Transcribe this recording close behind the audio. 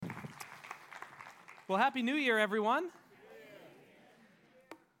Well, Happy New Year, everyone.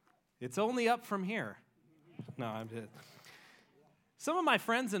 It's only up from here. No, I'm just... Some of my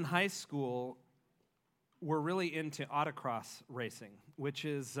friends in high school were really into autocross racing, which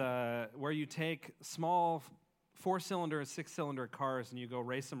is where you take small 4-cylinder, 6-cylinder cars and you go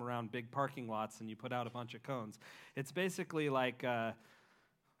race them around big parking lots and you put out a bunch of cones. It's basically like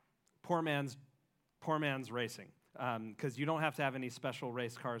poor man's racing, because you don't have to have any special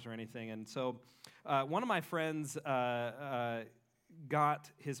race cars or anything. And so one of my friends got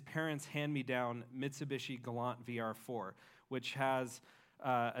his parents' hand-me-down Mitsubishi Galant VR4, which has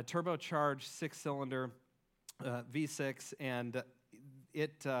a turbocharged 6-cylinder V6, and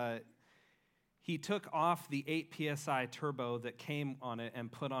he took off the 8 PSI turbo that came on it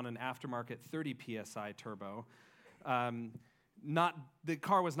and put on an aftermarket 30 PSI turbo. The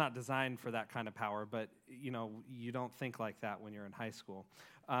car was not designed for that kind of power, but you don't think like that when you're in high school.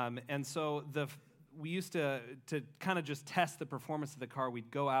 And so we used to kind of just test the performance of the car.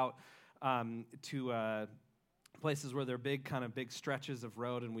 We'd go out to places where there are big stretches of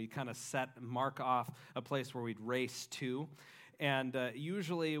road, and we kind of mark off a place where we'd race to. And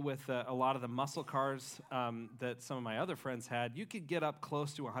usually with a lot of the muscle cars that some of my other friends had, you could get up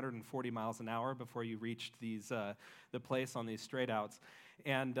close to 140 miles an hour before you reached the place on these straight outs.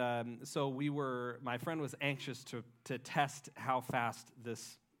 And so my friend was anxious to test how fast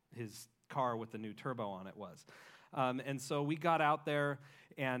his car with the new turbo on it was. And so we got out there,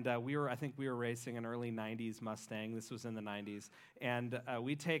 and I think we were racing an early 90s Mustang. This was in the 90s. And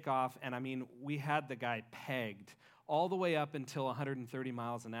we take off, and we had the guy pegged all the way up until 130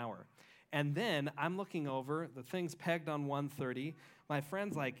 miles an hour. And then I'm looking over, the thing's pegged on 130. My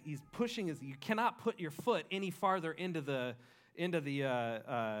friend's like, he's pushing you cannot put your foot any farther into the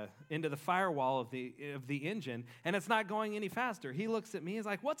firewall of the engine, and it's not going any faster. He looks at me, he's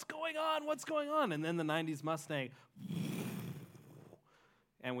like, what's going on? What's going on? And then the 90s Mustang,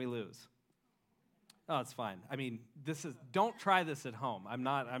 and we lose. Oh, it's fine. Don't try this at home. I'm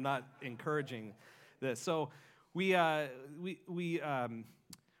not encouraging this. So we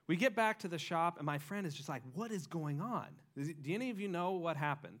get back to the shop, and my friend is just like, what is going on? Do any of you know what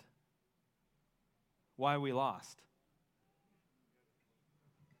happened? Why we lost?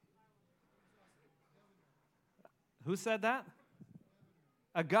 Who said that?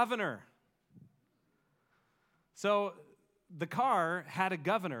 A governor. So the car had a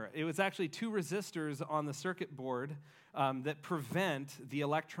governor. It was actually 2 resistors on the circuit board that prevent the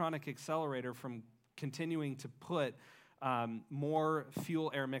electronic accelerator from continuing to put more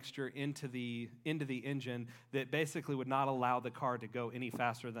fuel-air mixture into the engine that basically would not allow the car to go any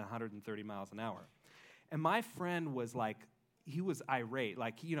faster than 130 miles an hour. And my friend was like, he was irate.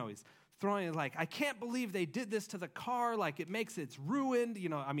 Like, he's throwing it like, I can't believe they did this to the car. Like, it's ruined.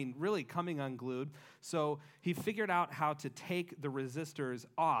 Really coming unglued. So he figured out how to take the resistors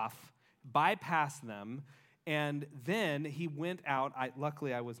off, bypass them, and then he went out.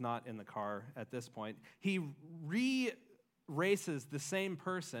 Luckily, I was not in the car at this point. He races the same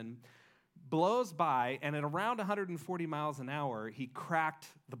person, blows by, and at around 140 miles an hour, he cracked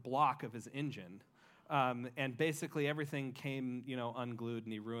the block of his engine. And basically everything came, unglued,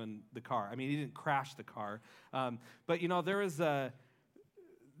 and he ruined the car. He didn't crash the car. But there is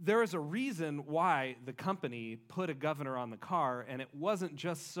a reason why the company put a governor on the car, and it wasn't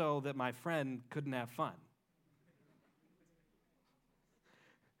just so that my friend couldn't have fun.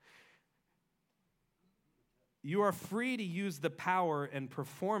 You are free to use the power and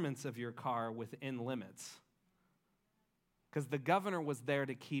performance of your car within limits, because the governor was there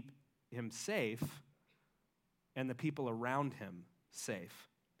to keep him safe and the people around him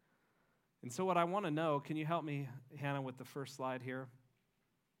safe. And so what I want to know, can you help me, Hannah, with the first slide here?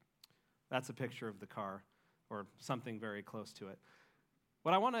 That's a picture of the car, or something very close to it.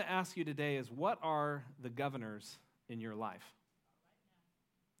 What I want to ask you today is, what are the governors in your life?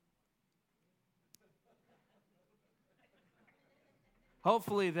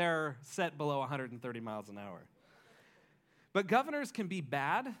 Hopefully they're set below 130 miles an hour. But governors can be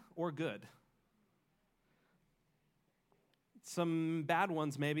bad or good. Some bad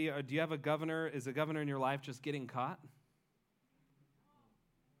ones maybe. Do you have a governor? Is a governor in your life just getting caught?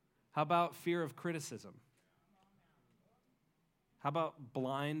 How about fear of criticism? How about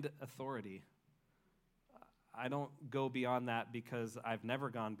blind authority? I don't go beyond that because I've never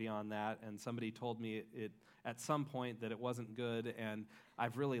gone beyond that, and somebody told me it at some point that it wasn't good, and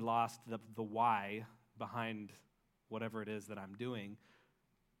I've really lost the why behind whatever it is that I'm doing,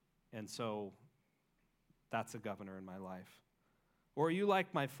 and so that's a governor in my life. Or are you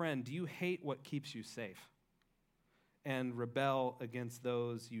like my friend? Do you hate what keeps you safe? and rebel against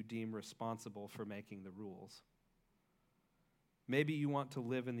those you deem responsible for making the rules. Maybe you want to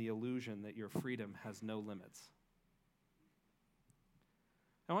live in the illusion that your freedom has no limits.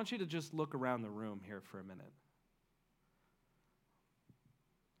 I want you to just look around the room here for a minute.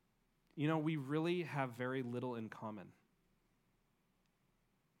 You know, we really have very little in common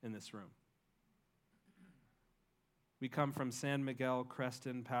in this room. We come from San Miguel,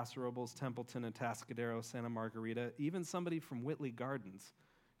 Creston, Paso Robles, Templeton, Atascadero, Santa Margarita, even somebody from Whitley Gardens,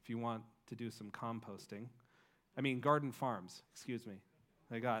 if you want to do some composting. Garden Farms, excuse me.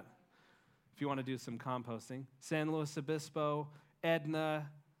 If you want to do some composting. San Luis Obispo, Edna,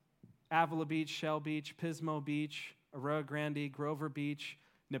 Avila Beach, Shell Beach, Pismo Beach, Arroyo Grande, Grover Beach,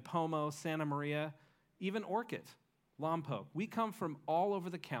 Nipomo, Santa Maria, even Orchid, Lompoc. We come from all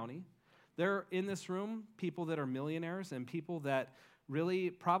over the county. There are in this room people that are millionaires and people that really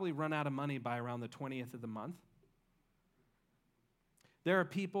probably run out of money by around the 20th of the month. There are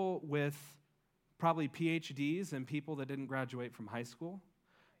people with probably PhDs and people that didn't graduate from high school.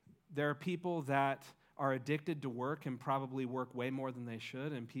 There are people that are addicted to work and probably work way more than they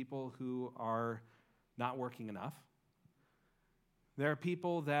should, and people who are not working enough. There are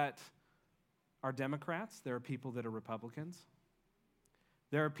people that are Democrats. There are people that are Republicans.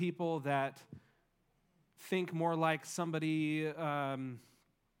 There are people that think more like somebody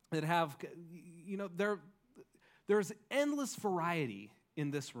that have, there's endless variety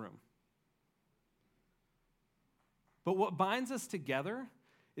in this room. But what binds us together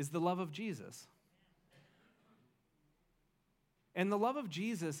is the love of Jesus. And the love of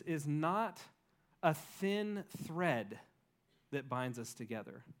Jesus is not a thin thread that binds us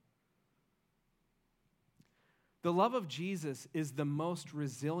together. The love of Jesus is the most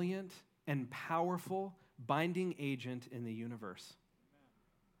resilient and powerful binding agent in the universe.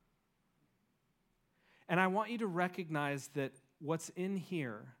 And I want you to recognize that what's in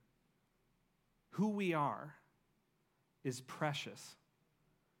here, who we are, is precious.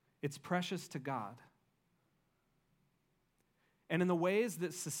 It's precious to God. And in the ways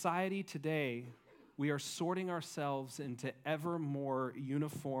that society today, we are sorting ourselves into ever more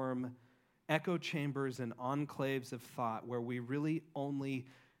uniform echo chambers and enclaves of thought where we really only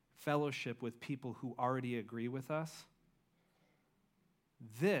fellowship with people who already agree with us.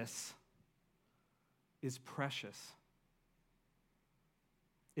 This is precious.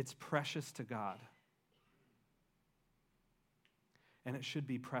 It's precious to God. And it should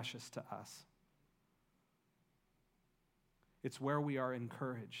be precious to us. It's where we are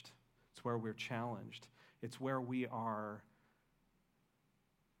encouraged. It's where we're challenged. It's where we are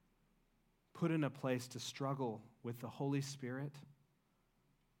put in a place to struggle with the Holy Spirit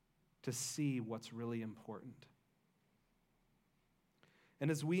to see what's really important. And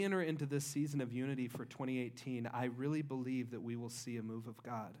as we enter into this season of unity for 2018, I really believe that we will see a move of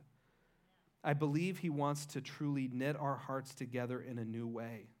God. I believe He wants to truly knit our hearts together in a new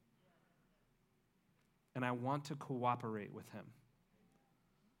way. And I want to cooperate with Him.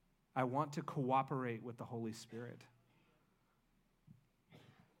 I want to cooperate with the Holy Spirit.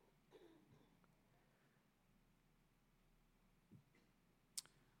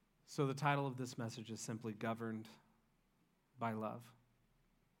 So the title of this message is simply Governed by Love.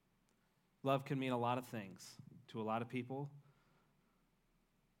 Love can mean a lot of things to a lot of people,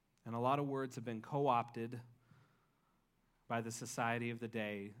 and a lot of words have been co-opted by the society of the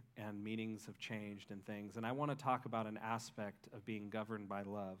day, and meanings have changed and things. And I want to talk about an aspect of being governed by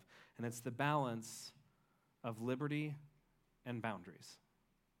love, and it's the balance of liberty and boundaries.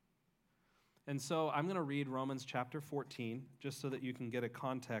 And so I'm going to read Romans chapter 14, just so that you can get a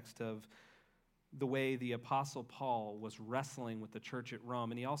context of the way the Apostle Paul was wrestling with the church at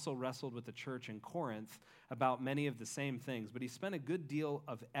Rome. And he also wrestled with the church in Corinth about many of the same things. But he spent a good deal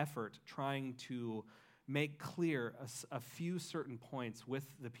of effort trying to make clear a few certain points with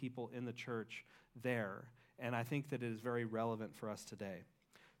the people in the church there. And I think that it is very relevant for us today.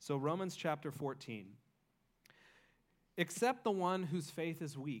 So Romans chapter 14. Except the one whose faith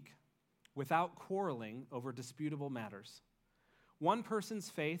is weak, without quarreling over disputable matters. One person's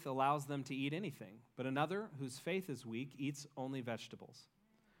faith allows them to eat anything, but another whose faith is weak eats only vegetables.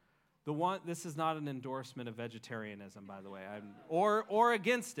 This is not an endorsement of vegetarianism, by the way, or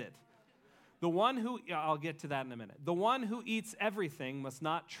against it. I'll get to that in a minute. The one who eats everything must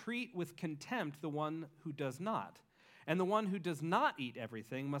not treat with contempt the one who does not. And the one who does not eat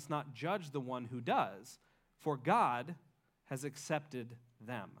everything must not judge the one who does, for God has accepted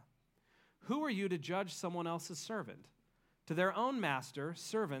them. Who are you to judge someone else's servant? To their own master,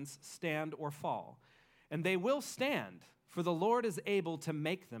 servants stand or fall. And they will stand, for the Lord is able to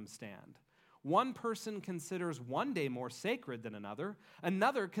make them stand. One person considers one day more sacred than another.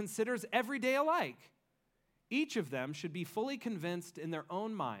 Another considers every day alike. Each of them should be fully convinced in their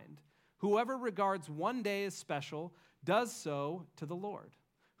own mind. Whoever regards one day as special does so to the Lord.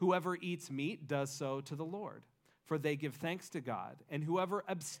 Whoever eats meat does so to the Lord, for they give thanks to God. And whoever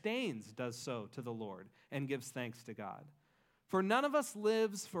abstains does so to the Lord and gives thanks to God. For none of us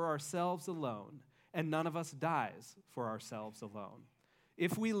lives for ourselves alone, and none of us dies for ourselves alone.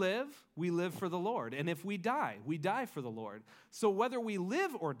 If we live for the Lord. And if we die for the Lord. So whether we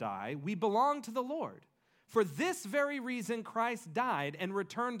live or die, we belong to the Lord. For this very reason Christ died and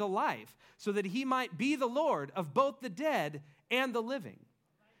returned to life, so that he might be the Lord of both the dead and the living.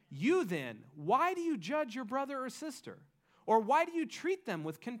 You then, why do you judge your brother or sister? Or why do you treat them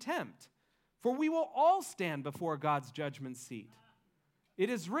with contempt? For we will all stand before God's judgment seat. It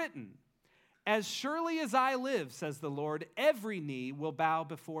is written, as surely as I live, says the Lord, every knee will bow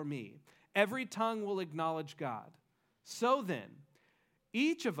before me. Every tongue will acknowledge God. So then,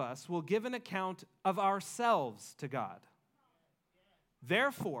 each of us will give an account of ourselves to God.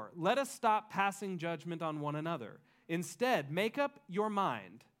 Therefore, let us stop passing judgment on one another. Instead, make up your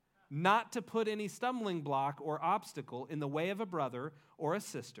mind not to put any stumbling block or obstacle in the way of a brother or a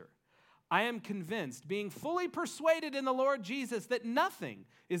sister. I am convinced, being fully persuaded in the Lord Jesus, that nothing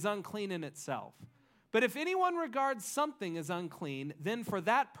is unclean in itself. But if anyone regards something as unclean, then for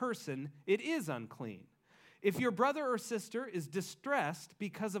that person it is unclean. If your brother or sister is distressed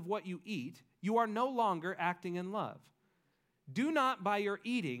because of what you eat, you are no longer acting in love. Do not by your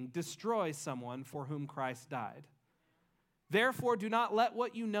eating destroy someone for whom Christ died. Therefore, do not let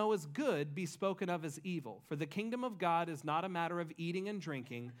what you know is good be spoken of as evil. For the kingdom of God is not a matter of eating and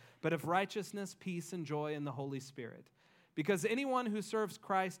drinking, but of righteousness, peace, and joy in the Holy Spirit. Because anyone who serves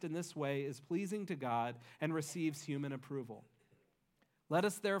Christ in this way is pleasing to God and receives human approval. Let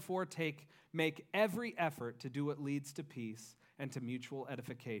us therefore make every effort to do what leads to peace and to mutual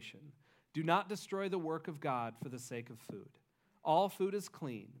edification. Do not destroy the work of God for the sake of food. All food is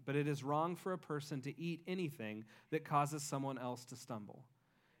clean, but it is wrong for a person to eat anything that causes someone else to stumble.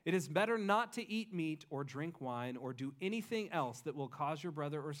 It is better not to eat meat or drink wine or do anything else that will cause your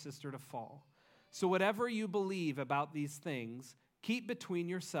brother or sister to fall. So whatever you believe about these things, keep between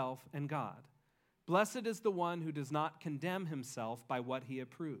yourself and God. Blessed is the one who does not condemn himself by what he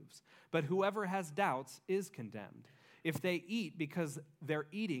approves, but whoever has doubts is condemned. If they eat because their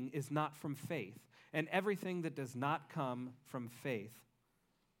eating is not from faith, and everything that does not come from faith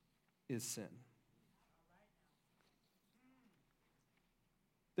is sin.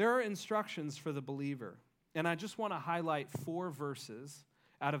 There are instructions for the believer, and I just want to highlight 4 verses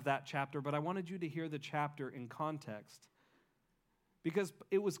out of that chapter, but I wanted you to hear the chapter in context because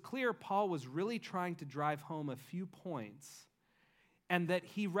it was clear Paul was really trying to drive home a few points and that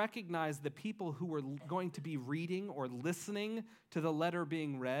he recognized the people who were going to be reading or listening to the letter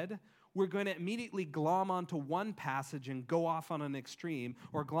being read we're going to immediately glom onto one passage and go off on an extreme,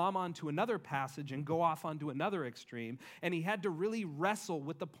 or glom onto another passage and go off onto another extreme. And he had to really wrestle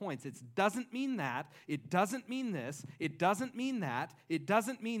with the points. It doesn't mean that. It doesn't mean this. It doesn't mean that. It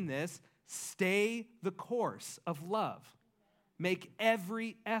doesn't mean this. Stay the course of love. Make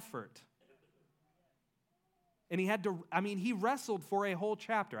every effort. And he wrestled for a whole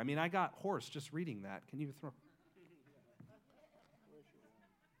chapter. I got hoarse just reading that. Can you throw?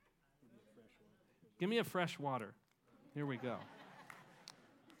 Give me a fresh water. Here we go.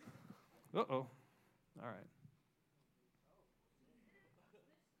 Uh-oh. All right.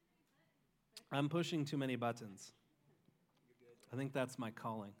 I'm pushing too many buttons. I think that's my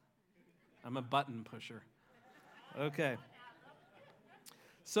calling. I'm a button pusher. Okay.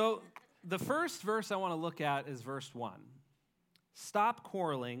 So the first verse I want to look at is verse 1. Stop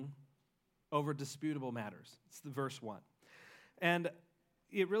quarreling over disputable matters. It's the verse 1. And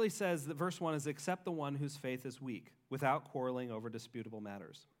it really says that verse 1 is, accept the one whose faith is weak, without quarreling over disputable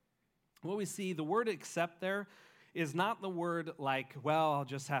matters. What we see, the word accept there is not the word like, well, I'll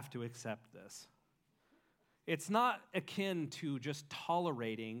just have to accept this. It's not akin to just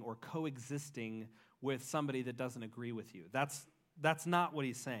tolerating or coexisting with somebody that doesn't agree with you. That's not what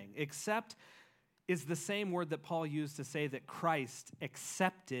he's saying. Accept is the same word that Paul used to say that Christ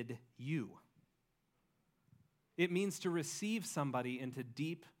accepted you. It means to receive somebody into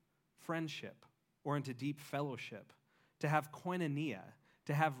deep friendship or into deep fellowship, to have koinonia,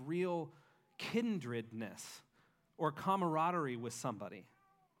 to have real kindredness or camaraderie with somebody.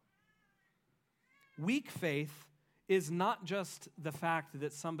 Weak faith is not just the fact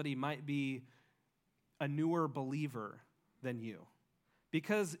that somebody might be a newer believer than you.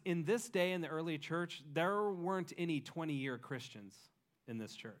 Because in this day in the early church, there weren't any 20-year Christians in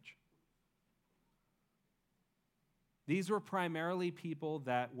this church. These were primarily people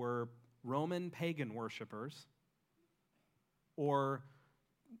that were Roman pagan worshipers or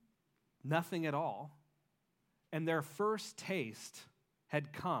nothing at all. And their first taste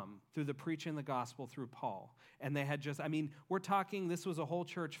had come through the preaching of the gospel through Paul. And they had we're talking, this was a whole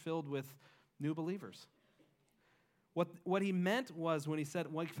church filled with new believers. What he meant was when he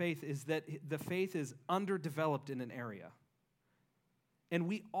said weak faith is that the faith is underdeveloped in an area. And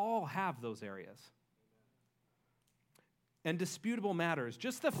we all have those areas. And disputable matters,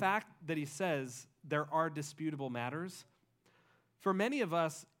 just the fact that he says there are disputable matters, for many of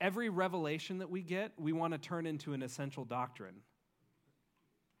us, every revelation that we get, we want to turn into an essential doctrine.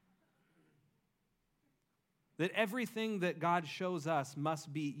 That everything that God shows us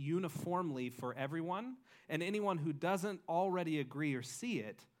must be uniformly for everyone, and anyone who doesn't already agree or see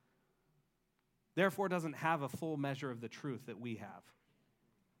it, therefore doesn't have a full measure of the truth that we have.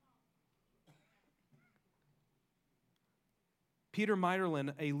 Peter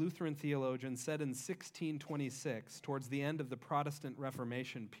Meiterlin, a Lutheran theologian, said in 1626, towards the end of the Protestant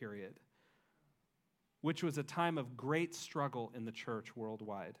Reformation period, which was a time of great struggle in the church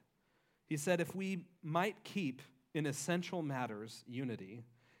worldwide, he said, if we might keep in essential matters unity,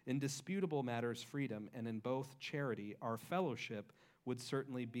 in disputable matters freedom, and in both charity, our fellowship would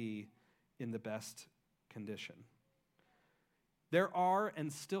certainly be in the best condition. There are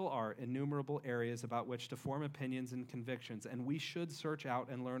and still are innumerable areas about which to form opinions and convictions, and we should search out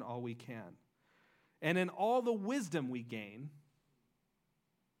and learn all we can. And in all the wisdom we gain,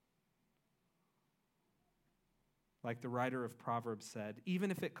 like the writer of Proverbs said,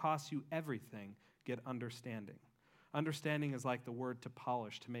 even if it costs you everything, get understanding. Understanding is like the word to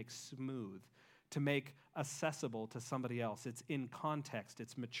polish, to make smooth, to make accessible to somebody else. It's in context,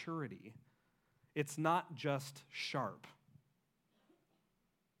 it's maturity. It's not just sharp.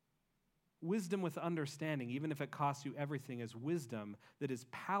 Wisdom with understanding, even if it costs you everything, is wisdom that is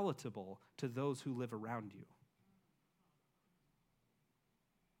palatable to those who live around you.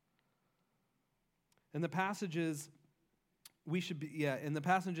 In the passages in the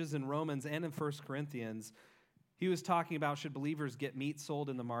passages in Romans and in 1 Corinthians, he was talking about should believers get meat sold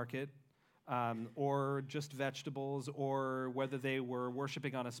in the market, or just vegetables, or whether they were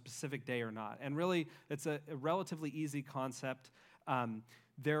worshiping on a specific day or not. And really, it's a relatively easy concept.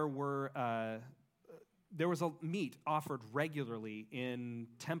 There was a meat offered regularly in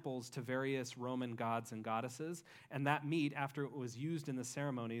temples to various Roman gods and goddesses, and that meat, after it was used in the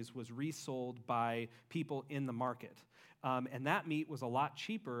ceremonies, was resold by people in the market. And that meat was a lot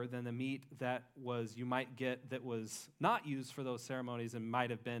cheaper than the meat that you might get that was not used for those ceremonies and might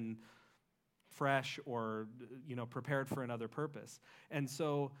have been fresh or prepared for another purpose. And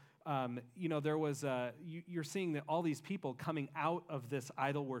so there was you're seeing that all these people coming out of this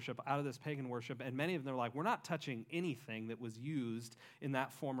idol worship, out of this pagan worship, and many of them are like, we're not touching anything that was used in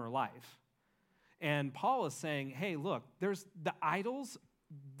that former life. And Paul is saying, hey, look, the idols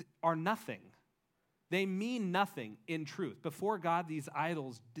are nothing. They mean nothing in truth. Before God, these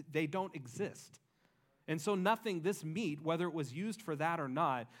idols, they don't exist. And so nothing, this meat, whether it was used for that or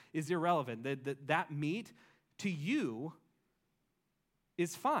not, is irrelevant. That meat, to you,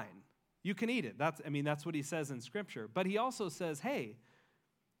 is fine. You can eat it. That's what he says in Scripture. But he also says, hey,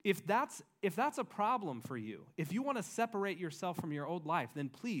 if that's a problem for you, if you want to separate yourself from your old life, then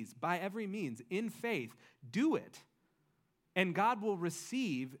please, by every means, in faith, do it. And God will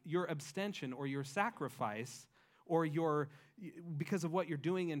receive your abstention or your sacrifice or because of what you're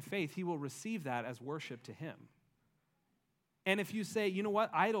doing in faith, he will receive that as worship to him. And if you say, you know what,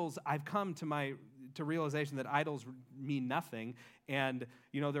 idols, I've come to realization that idols mean nothing, and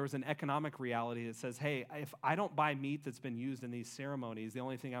there was an economic reality that says, hey, if I don't buy meat that's been used in these ceremonies, the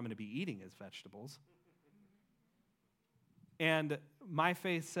only thing I'm going to be eating is vegetables. And my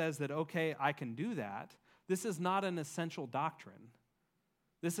faith says that, okay, I can do that. This is not an essential doctrine.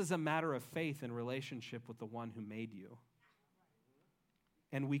 This is a matter of faith in relationship with the one who made you.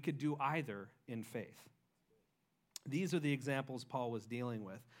 And we could do either in faith. These are the examples Paul was dealing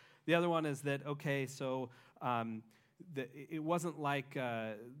with. The other one is that, okay, so it wasn't like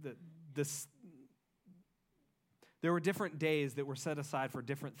this. There were different days that were set aside for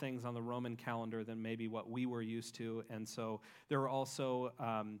different things on the Roman calendar than maybe what we were used to. And so there were also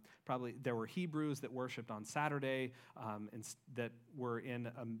there were Hebrews that worshiped on Saturday and that were in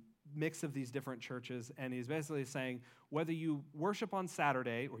a mix of these different churches. And he's basically saying, whether you worship on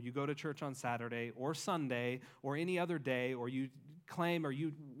Saturday or you go to church on Saturday or Sunday or any other day or you claim or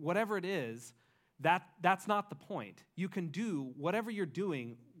you whatever it is, that's not the point. You can do whatever you're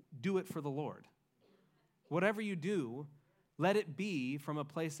doing, do it for the Lord. Whatever you do, let it be from a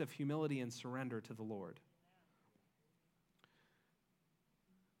place of humility and surrender to the Lord.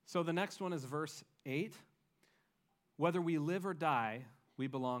 So the next one is verse 8. Whether we live or die, we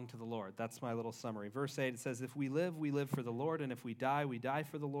belong to the Lord. That's my little summary. Verse 8, it says, if we live for the Lord, and if we die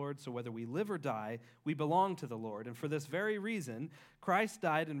for the Lord. So whether we live or die, we belong to the Lord. And for this very reason, Christ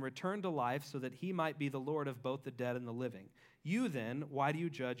died and returned to life so that he might be the Lord of both the dead and the living. You then, why do you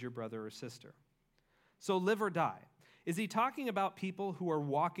judge your brother or sister? So live or die. Is he talking about people who are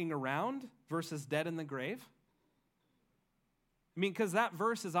walking around versus dead in the grave? I mean, because that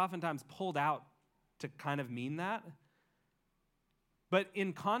verse is oftentimes pulled out to kind of mean that. But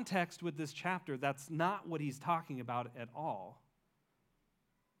in context with this chapter, that's not what he's talking about at all.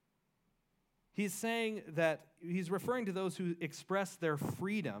 He's saying that he's referring to those who express their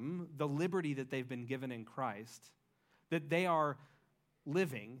freedom, the liberty that they've been given in Christ, that they are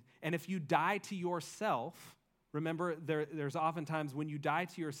living. And if you die to yourself, remember, there's oftentimes when you die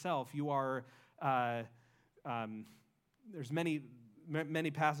to yourself, you are, there's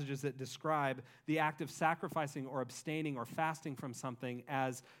many passages that describe the act of sacrificing or abstaining or fasting from something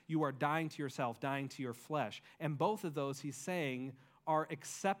as you are dying to yourself, dying to your flesh. And both of those, he's saying, are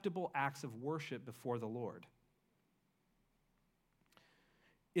acceptable acts of worship before the Lord.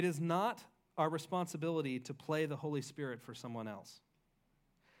 It is not our responsibility to play the Holy Spirit for someone else.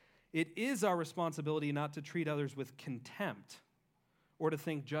 It is our responsibility not to treat others with contempt or to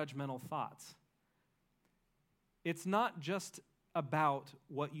think judgmental thoughts. It's not just about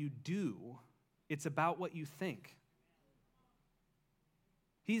what you do, it's about what you think.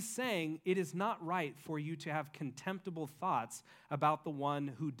 He's saying it is not right for you to have contemptible thoughts about the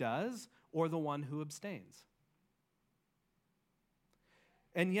one who does or the one who abstains.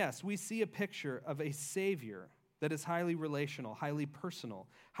 And yes, we see a picture of a Savior that is highly relational, highly personal,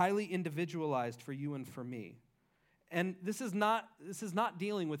 highly individualized for you and for me. And this is not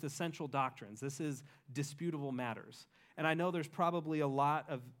dealing with essential doctrines. This is disputable matters. And I know there's probably a lot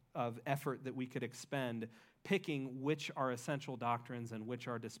of effort that we could expend picking which are essential doctrines and which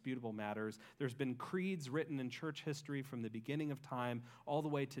are disputable matters. There's been creeds written in church history from the beginning of time all the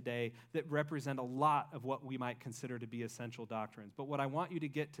way today that represent a lot of what we might consider to be essential doctrines. But what I want you to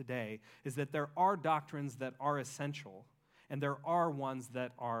get today is that there are doctrines that are essential, and there are ones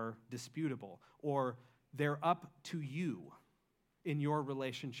that are disputable, or they're up to you in your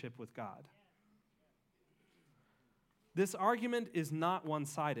relationship with God. This argument is not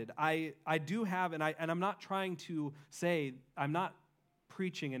one-sided. I do have, and I'm not trying to say, I'm not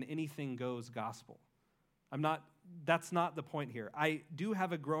preaching an anything goes gospel. That's not the point here. I do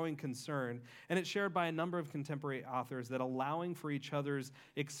have a growing concern, and it's shared by a number of contemporary authors, that allowing for each other's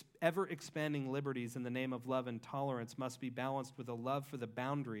ever-expanding liberties in the name of love and tolerance must be balanced with a love for the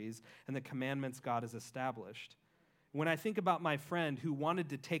boundaries and the commandments God has established. When I think about my friend who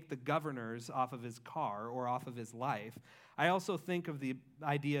wanted to take the governors off of his car or off of his life, I also think of the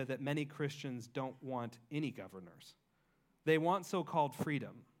idea that many Christians don't want any governors. They want so-called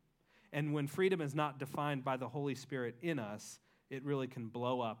freedom. And when freedom is not defined by the Holy Spirit in us, it really can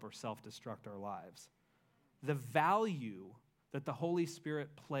blow up or self-destruct our lives. The value that the Holy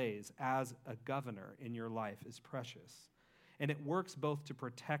Spirit plays as a governor in your life is precious. And it works both to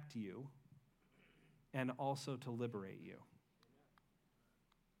protect you and also to liberate you.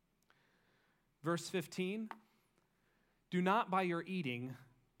 Verse 15, do not by your eating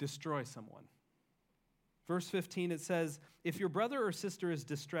destroy someone. Verse 15, it says, if your brother or sister is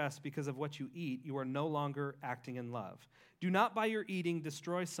distressed because of what you eat, you are no longer acting in love. Do not by your eating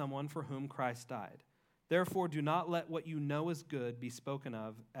destroy someone for whom Christ died. Therefore, do not let what you know is good be spoken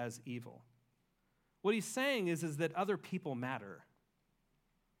of as evil. What he's saying is that other people matter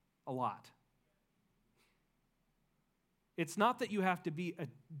a lot. It's not that you have to be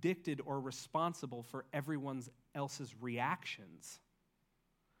addicted or responsible for everyone else's reactions,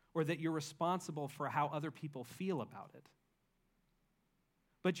 or that you're responsible for how other people feel about it.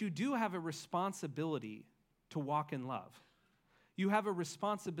 But you do have a responsibility to walk in love. You have a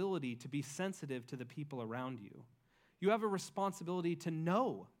responsibility to be sensitive to the people around you. You have a responsibility to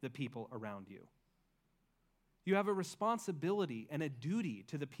know the people around you. You have a responsibility and a duty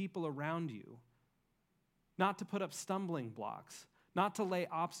to the people around you, not to put up stumbling blocks, not to lay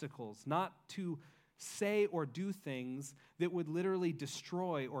obstacles, not to say or do things that would literally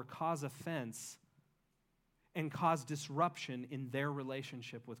destroy or cause offense and cause disruption in their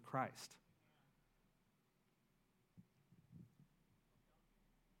relationship with Christ.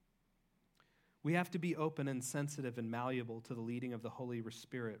 We have to be open and sensitive and malleable to the leading of the Holy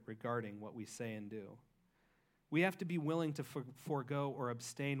Spirit regarding what we say and do. We have to be willing to forego or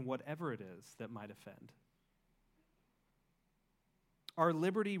abstain whatever it is that might offend. Our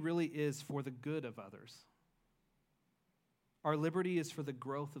liberty really is for the good of others. Our liberty is for the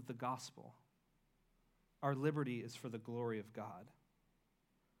growth of the gospel. Our liberty is for the glory of God.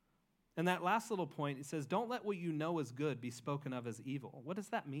 And that last little point, it says, don't let what you know is good be spoken of as evil. What does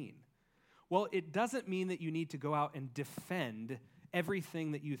that mean? Well, it doesn't mean that you need to go out and defend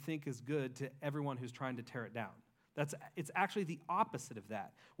everything that you think is good to everyone who's trying to tear it down. It's actually the opposite of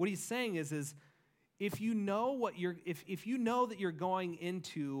that. What he's saying is if you know what if you know that you're going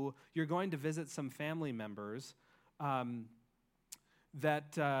to visit some family members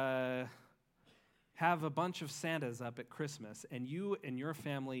that have a bunch of Santas up at Christmas, and you and your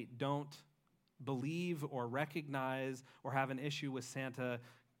family don't believe or recognize or have an issue with Santa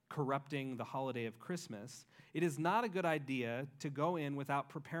corrupting the holiday of Christmas, it is not a good idea to go in without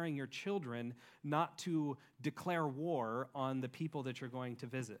preparing your children not to declare war on the people that you're going to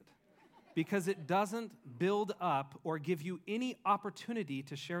visit, because it doesn't build up or give you any opportunity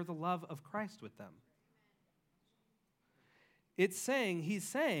to share the love of Christ with them.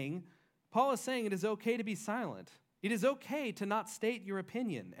 Paul is saying it is okay to be silent. It is okay to not state your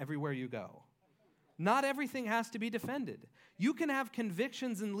opinion everywhere you go. Not everything has to be defended. You can have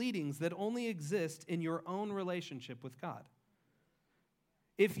convictions and leadings that only exist in your own relationship with God.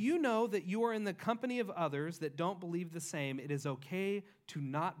 If you know that you are in the company of others that don't believe the same, it is okay to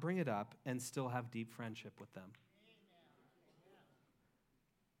not bring it up and still have deep friendship with them.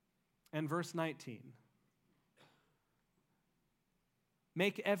 And verse 19.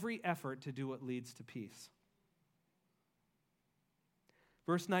 Make every effort to do what leads to peace.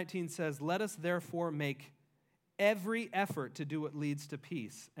 Verse 19 says, let us therefore make every effort to do what leads to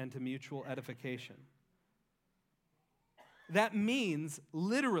peace and to mutual edification. That means,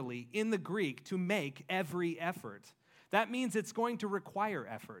 literally, in the Greek, to make every effort. That means it's going to require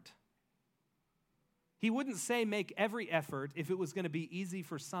effort. He wouldn't say make every effort if it was going to be easy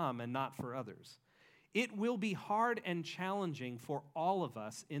for some and not for others. It will be hard and challenging for all of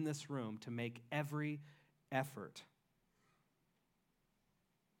us in this room to make every effort.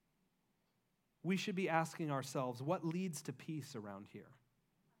 We should be asking ourselves, what leads to peace around here?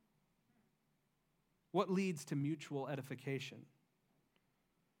 What leads to mutual edification?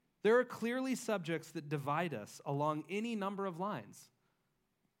 There are clearly subjects that divide us along any number of lines.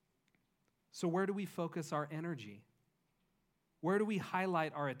 So where do we focus our energy? Where do we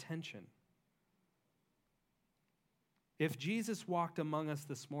highlight our attention? If Jesus walked among us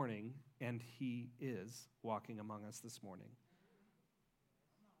this morning, and he is walking among us this morning,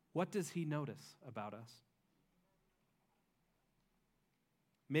 what does he notice about us?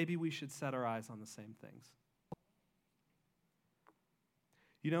 Maybe we should set our eyes on the same things.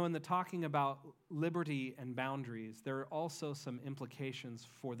 You know, in the talking about liberty and boundaries, there are also some implications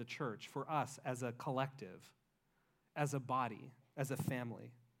for the church, for us as a collective, as a body, as a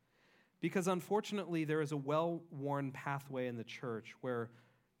family. Because unfortunately, there is a well-worn pathway in the church where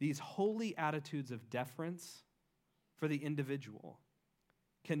these holy attitudes of deference for the individual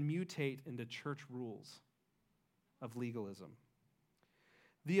can mutate into church rules of legalism.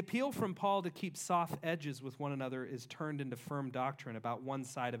 The appeal from Paul to keep soft edges with one another is turned into firm doctrine about one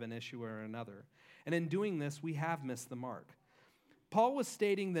side of an issue or another. And in doing this, we have missed the mark. Paul was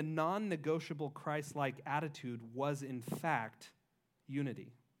stating the non-negotiable Christ-like attitude was, in fact,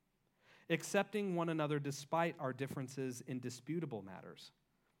 unity, accepting one another despite our differences in disputable matters.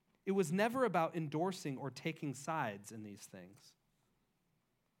 It was never about endorsing or taking sides in these things.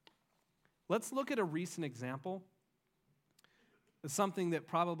 Let's look at a recent example. It's something that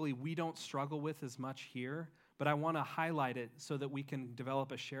probably we don't struggle with as much here, but I want to highlight it so that we can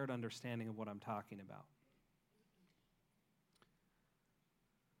develop a shared understanding of what I'm talking about.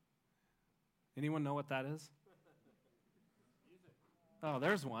 Anyone know what that is? Oh,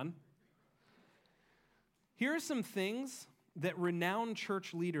 there's one. Here are some things that renowned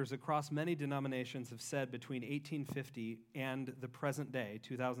church leaders across many denominations have said between 1850 and the present day,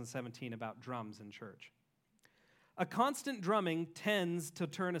 2017, about drums in church. A constant drumming tends to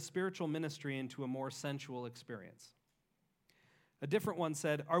turn a spiritual ministry into a more sensual experience. A different one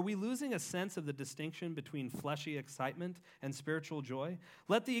said, are we losing a sense of the distinction between fleshy excitement and spiritual joy?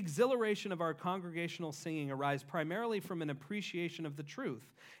 Let the exhilaration of our congregational singing arise primarily from an appreciation of the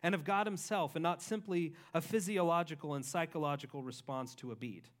truth and of God himself, and not simply a physiological and psychological response to a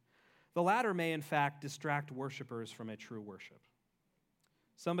beat. The latter may, in fact, distract worshipers from a true worship.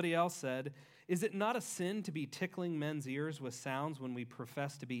 Somebody else said, is it not a sin to be tickling men's ears with sounds when we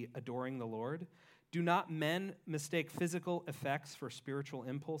profess to be adoring the Lord? Do not men mistake physical effects for spiritual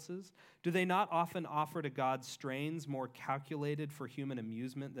impulses? Do they not often offer to God strains more calculated for human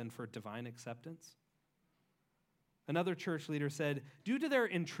amusement than for divine acceptance? Another church leader said, due to their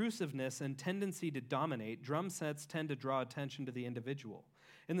intrusiveness and tendency to dominate, drum sets tend to draw attention to the individual.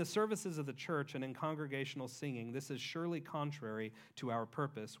 In the services of the church and in congregational singing, this is surely contrary to our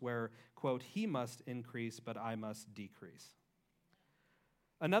purpose, where, quote, he must increase, but I must decrease.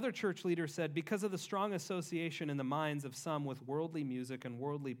 Another church leader said, because of the strong association in the minds of some with worldly music and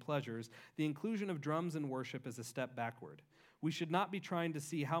worldly pleasures, the inclusion of drums in worship is a step backward. We should not be trying to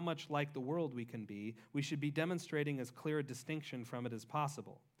see how much like the world we can be. We should be demonstrating as clear a distinction from it as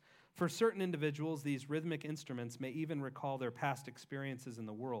possible. For certain individuals, these rhythmic instruments may even recall their past experiences in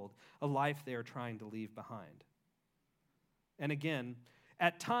the world, a life they are trying to leave behind. And again,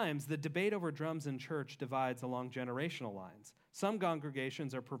 at times, the debate over drums in church divides along generational lines. Some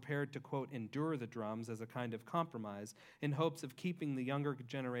congregations are prepared to, quote, endure the drums as a kind of compromise in hopes of keeping the younger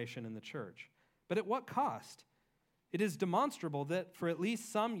generation in the church. But at what cost? It is demonstrable that for at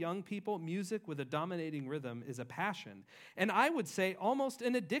least some young people, music with a dominating rhythm is a passion, and I would say almost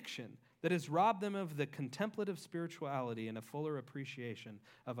an addiction that has robbed them of the contemplative spirituality and a fuller appreciation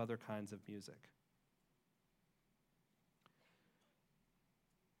of other kinds of music.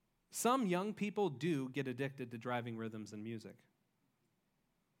 Some young people do get addicted to driving rhythms and music.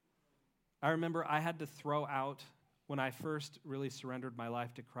 I remember I had to throw out, when I first really surrendered my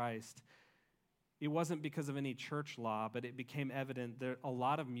life to Christ, it wasn't because of any church law, but it became evident that a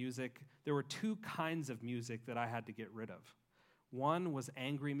lot of music, there were two kinds of music that I had to get rid of. One was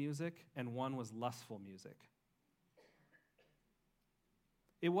angry music, and one was lustful music.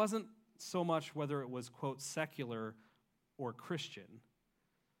 It wasn't so much whether it was, quote, secular or Christian,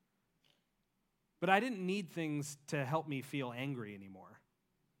 but I didn't need things to help me feel angry anymore.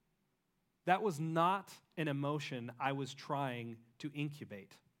 That was not an emotion I was trying to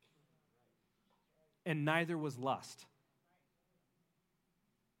incubate. And neither was lust.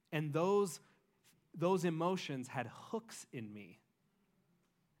 And those emotions had hooks in me.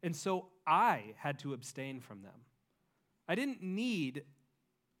 And so I had to abstain from them. I didn't need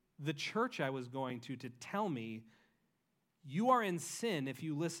the church I was going to tell me, you are in sin if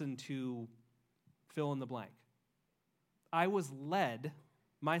you listen to fill in the blank. I was led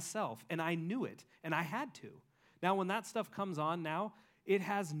myself, and I knew it, and I had to. Now, when that stuff comes on now, it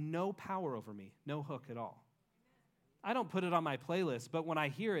has no power over me, no hook at all. I don't put it on my playlist, but when I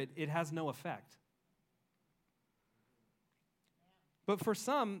hear it, it has no effect. But for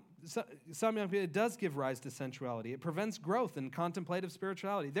some young people, it does give rise to sensuality. It prevents growth in contemplative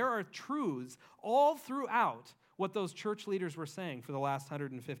spirituality. There are truths all throughout what those church leaders were saying for the last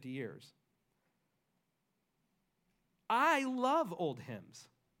 150 years. I love old hymns.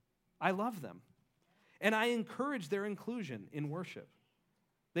 I love them. And I encourage their inclusion in worship.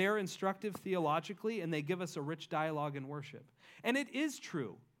 They are instructive theologically, and they give us a rich dialogue in worship. And it is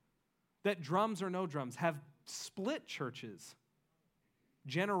true that drums or no drums have split churches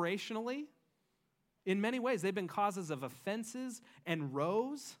generationally. In many ways, they've been causes of offenses and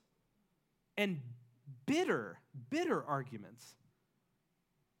rows and bitter arguments.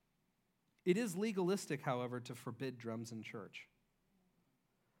 It is legalistic, however, to forbid drums in church.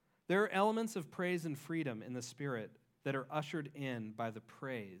 There are elements of praise and freedom in the Spirit that are ushered in by the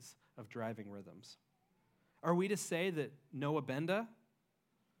praise of driving rhythms. Are we to say that Noah Benda,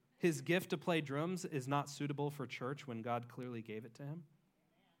 his gift to play drums, is not suitable for church when God clearly gave it to him?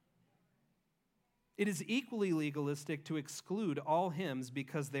 It is equally legalistic to exclude all hymns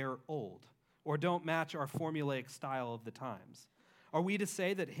because they're old or don't match our formulaic style of the times. Are we to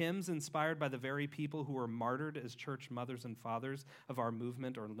say that hymns inspired by the very people who were martyred as church mothers and fathers of our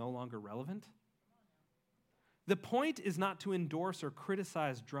movement are no longer relevant? The point is not to endorse or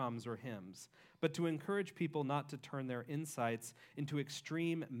criticize drums or hymns, but to encourage people not to turn their insights into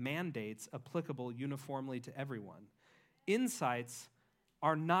extreme mandates applicable uniformly to everyone. Insights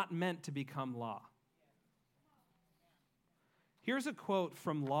are not meant to become law. Here's a quote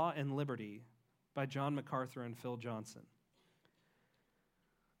from Law and Liberty by John MacArthur and Phil Johnson.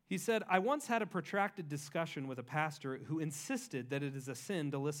 He said, I once had a protracted discussion with a pastor who insisted that it is a sin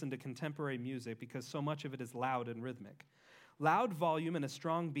to listen to contemporary music because so much of it is loud and rhythmic. Loud volume and a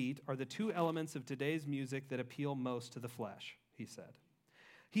strong beat are the two elements of today's music that appeal most to the flesh, he said.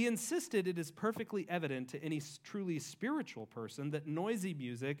 He insisted it is perfectly evident to any truly spiritual person that noisy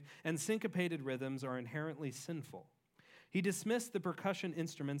music and syncopated rhythms are inherently sinful. He dismissed the percussion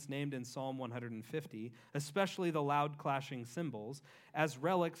instruments named in Psalm 150, especially the loud clashing cymbals, as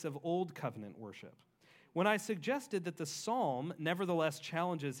relics of old covenant worship. When I suggested that the psalm nevertheless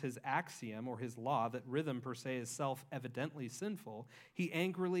challenges his axiom or his law that rhythm per se is self-evidently sinful, he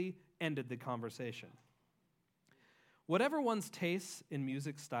angrily ended the conversation. Whatever one's tastes in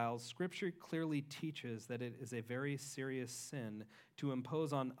music styles, Scripture clearly teaches that it is a very serious sin to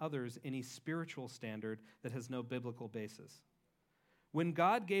impose on others any spiritual standard that has no biblical basis. When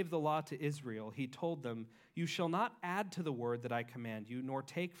God gave the law to Israel, he told them, "You shall not add to the word that I command you, nor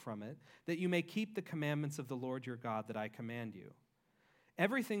take from it, that you may keep the commandments of the Lord your God that I command you.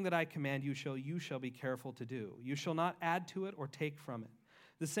 Everything that I command you shall be careful to do. You shall not add to it or take from it."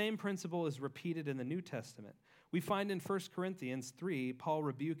 The same principle is repeated in the New Testament. We find in 1 Corinthians 3, Paul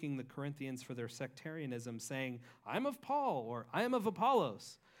rebuking the Corinthians for their sectarianism, saying, "I'm of Paul," or "I am of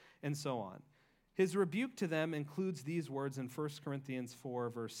Apollos," and so on. His rebuke to them includes these words in 1 Corinthians 4,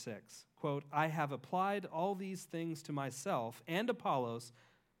 verse 6, quote, "I have applied all these things to myself and Apollos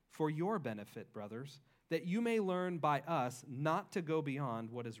for your benefit, brothers, that you may learn by us not to go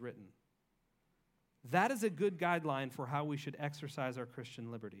beyond what is written." That is a good guideline for how we should exercise our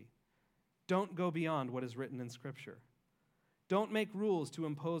Christian liberty. Don't go beyond what is written in Scripture. Don't make rules to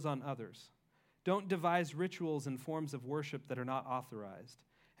impose on others. Don't devise rituals and forms of worship that are not authorized.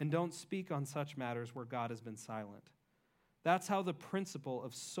 And don't speak on such matters where God has been silent. That's how the principle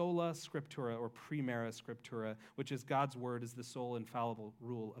of sola scriptura, or primera scriptura, which is God's word as the sole infallible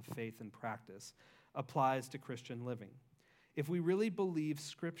rule of faith and practice, applies to Christian living. If we really believe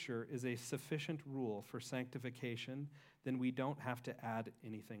Scripture is a sufficient rule for sanctification, then we don't have to add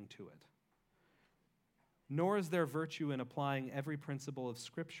anything to it. Nor is there virtue in applying every principle of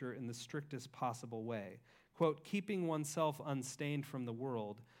Scripture in the strictest possible way. Quote, "Keeping oneself unstained from the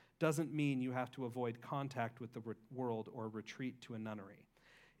world doesn't mean you have to avoid contact with the world or retreat to a nunnery.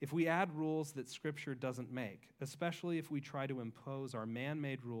 If we add rules that Scripture doesn't make, especially if we try to impose our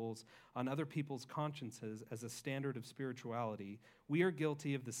man-made rules on other people's consciences as a standard of spirituality, we are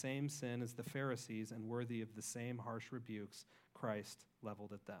guilty of the same sin as the Pharisees and worthy of the same harsh rebukes Christ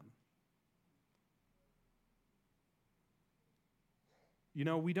leveled at them." You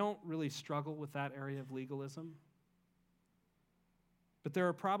know, we don't really struggle with that area of legalism, but there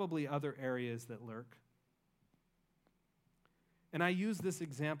are probably other areas that lurk. And I use this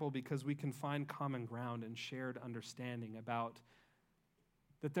example because we can find common ground and shared understanding about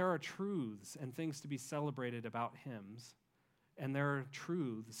that there are truths and things to be celebrated about hymns, and there are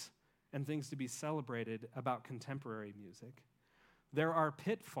truths and things to be celebrated about contemporary music. There are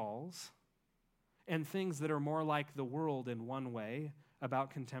pitfalls and things that are more like the world in one way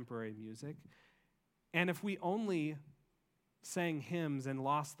about contemporary music. And if we only sang hymns and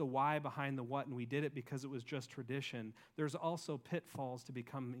lost the why behind the what, and we did it because it was just tradition, there's also pitfalls to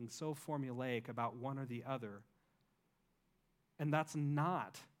becoming so formulaic about one or the other. And that's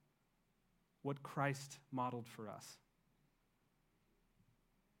not what Christ modeled for us.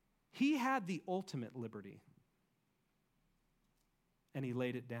 He had the ultimate liberty, and he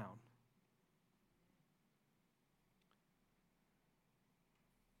laid it down.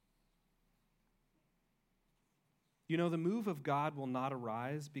 You know, the move of God will not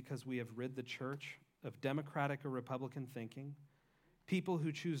arise because we have rid the church of Democratic or Republican thinking, people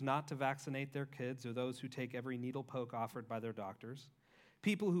who choose not to vaccinate their kids or those who take every needle poke offered by their doctors,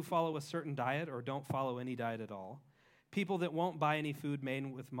 people who follow a certain diet or don't follow any diet at all, people that won't buy any food made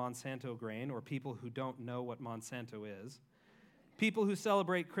with Monsanto grain or people who don't know what Monsanto is, people who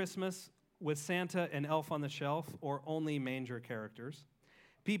celebrate Christmas with Santa and Elf on the Shelf or only manger characters,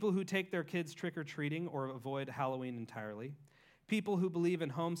 people who take their kids trick-or-treating or avoid Halloween entirely, people who believe in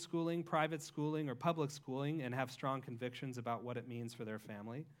homeschooling, private schooling, or public schooling and have strong convictions about what it means for their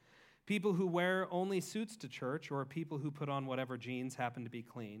family, people who wear only suits to church or people who put on whatever jeans happen to be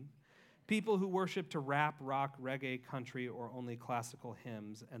clean, people who worship to rap, rock, reggae, country, or only classical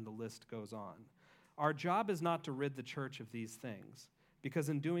hymns, and the list goes on. Our job is not to rid the church of these things, because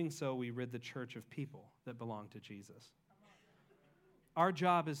in doing so, we rid the church of people that belong to Jesus. Our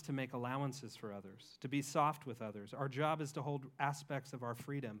job is to make allowances for others, to be soft with others. Our job is to hold aspects of our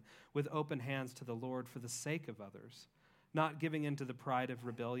freedom with open hands to the Lord for the sake of others, not giving into the pride of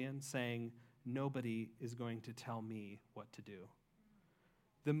rebellion, saying, "Nobody is going to tell me what to do."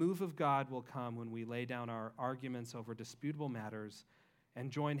 The move of God will come when we lay down our arguments over disputable matters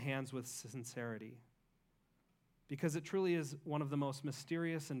and join hands with sincerity, because it truly is one of the most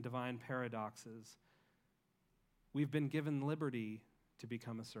mysterious and divine paradoxes. We've been given liberty to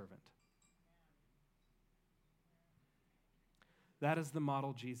become a servant. That is the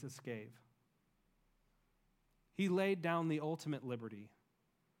model Jesus gave. He laid down the ultimate liberty,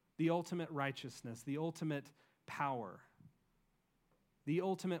 the ultimate righteousness, the ultimate power, the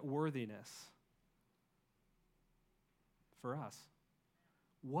ultimate worthiness for us.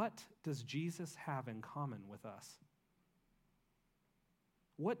 What does Jesus have in common with us?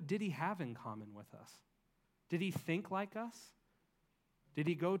 What did he have in common with us? Did he think like us? Did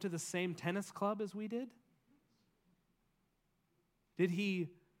he go to the same tennis club as we did?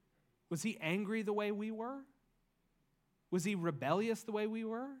 Was he angry the way we were? Was he rebellious the way we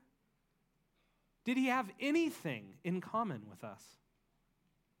were? Did he have anything in common with us?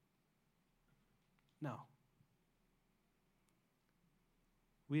 No.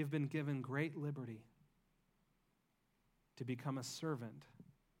 We have been given great liberty to become a servant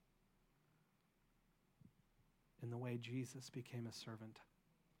in the way Jesus became a servant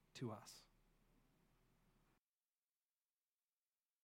to us.